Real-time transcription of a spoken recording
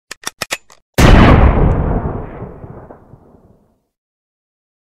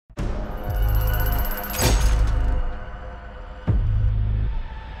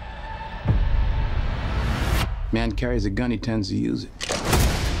Man carries a gun, he tends to use it.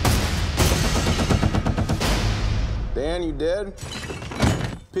 Dan, you dead?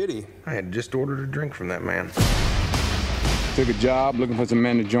 Pity. I had just ordered a drink from that man. Took a job looking for some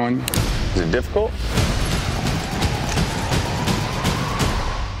men to join me. Is it difficult?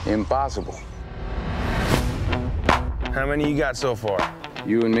 Impossible. How many you got so far?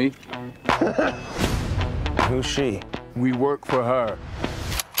 You and me, Who's she? we work for her.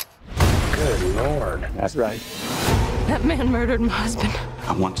 Good Lord. That's right. That man murdered my husband.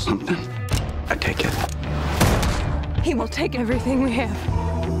 I want something. I take it. He will take everything we have.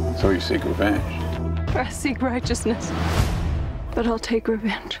 So you seek revenge? I seek righteousness, but I'll take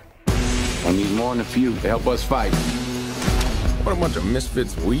revenge. I need more than a few to help us fight. What a bunch of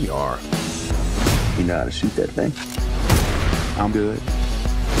misfits we are. You know how to shoot that thing? I'm good.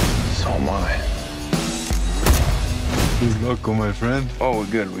 So am I. Who's local, my friend? Oh, we're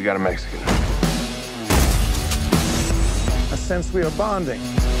good. We got a Mexican. I sense we are bonding.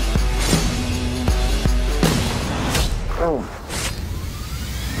 Oh.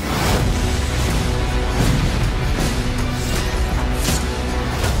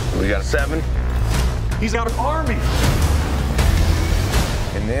 We got a 7. He's got an army!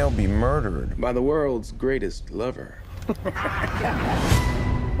 And they'll be murdered by the world's greatest lover.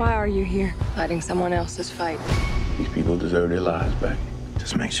 Why are you here? Fighting someone else's fight. These people deserve their lives back.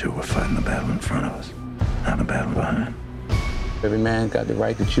 Just make sure we're fighting the battle in front of us, not the battle behind. Every man's got the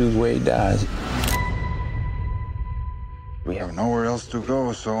right to choose where he dies. We have nowhere else to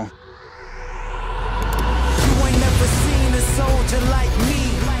go, so... You ain't never seen a soldier like me.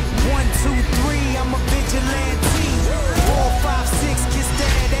 1, 2, 3, I'm a vigilante. 4, 5, 6, kiss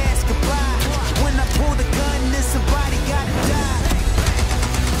that ass goodbye. When I pull the gun, then somebody gotta die.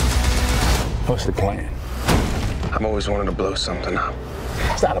 What's the plan? I've always wanted to blow something up.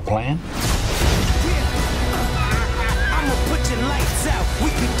 It's not a plan. I'ma put your lights out.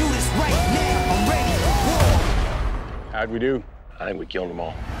 We can do this right now. I'm ready. War. How'd we do? I think we killed them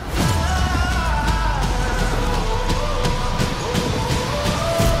all.